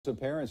So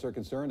parents are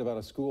concerned about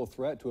a school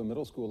threat to a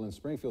middle school in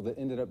Springfield that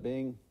ended up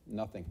being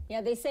nothing.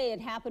 Yeah, they say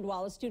it happened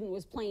while a student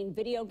was playing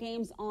video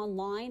games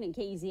online. And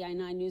KEZI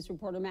 9 News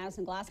reporter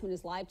Madison Glassman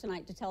is live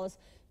tonight to tell us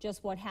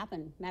just what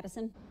happened.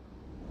 Madison?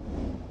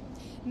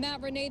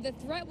 Matt, Renee, the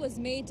threat was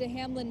made to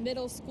Hamlin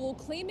Middle School,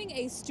 claiming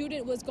a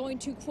student was going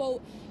to,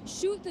 quote,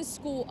 shoot the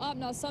school up.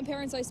 Now, some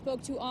parents I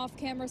spoke to off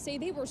camera say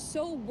they were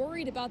so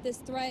worried about this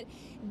threat,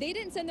 they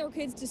didn't send their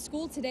kids to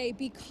school today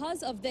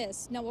because of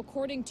this. Now,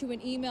 according to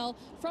an email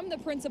from the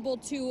principal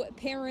to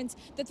parents,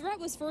 the threat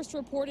was first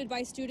reported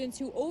by students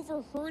who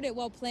overheard it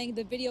while playing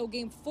the video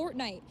game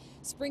Fortnite.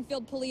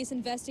 Springfield police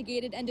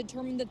investigated and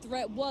determined the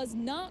threat was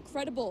not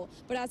credible.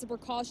 But as a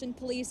precaution,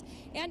 police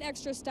and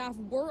extra staff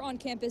were on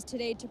campus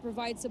today to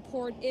provide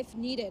support if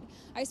needed.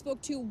 I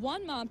spoke to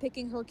one mom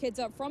picking her kids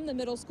up from the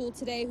middle school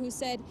today who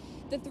said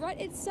the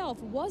threat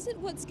itself wasn't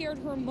what scared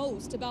her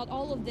most about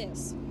all of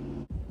this.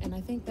 And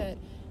I think that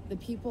the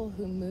people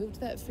who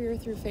moved that fear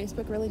through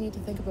Facebook really need to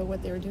think about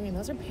what they were doing.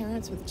 Those are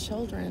parents with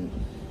children.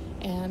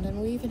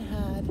 And we even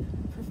had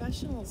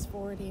professionals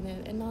forwarding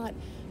it and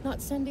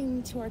not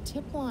sending to our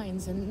tip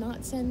lines and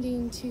not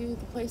sending to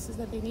the places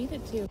that they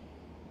needed to.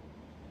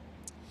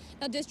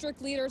 Now,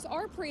 district leaders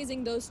are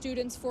praising those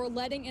students for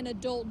letting an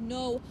adult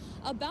know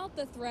about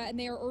the threat, and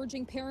they are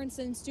urging parents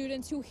and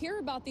students who hear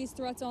about these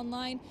threats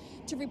online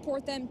to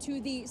report them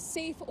to the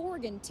Safe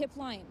Oregon tip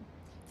line.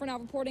 For now,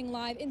 reporting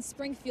live in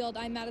Springfield,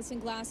 I'm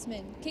Madison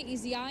Glassman,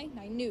 KEZI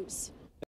 9 News.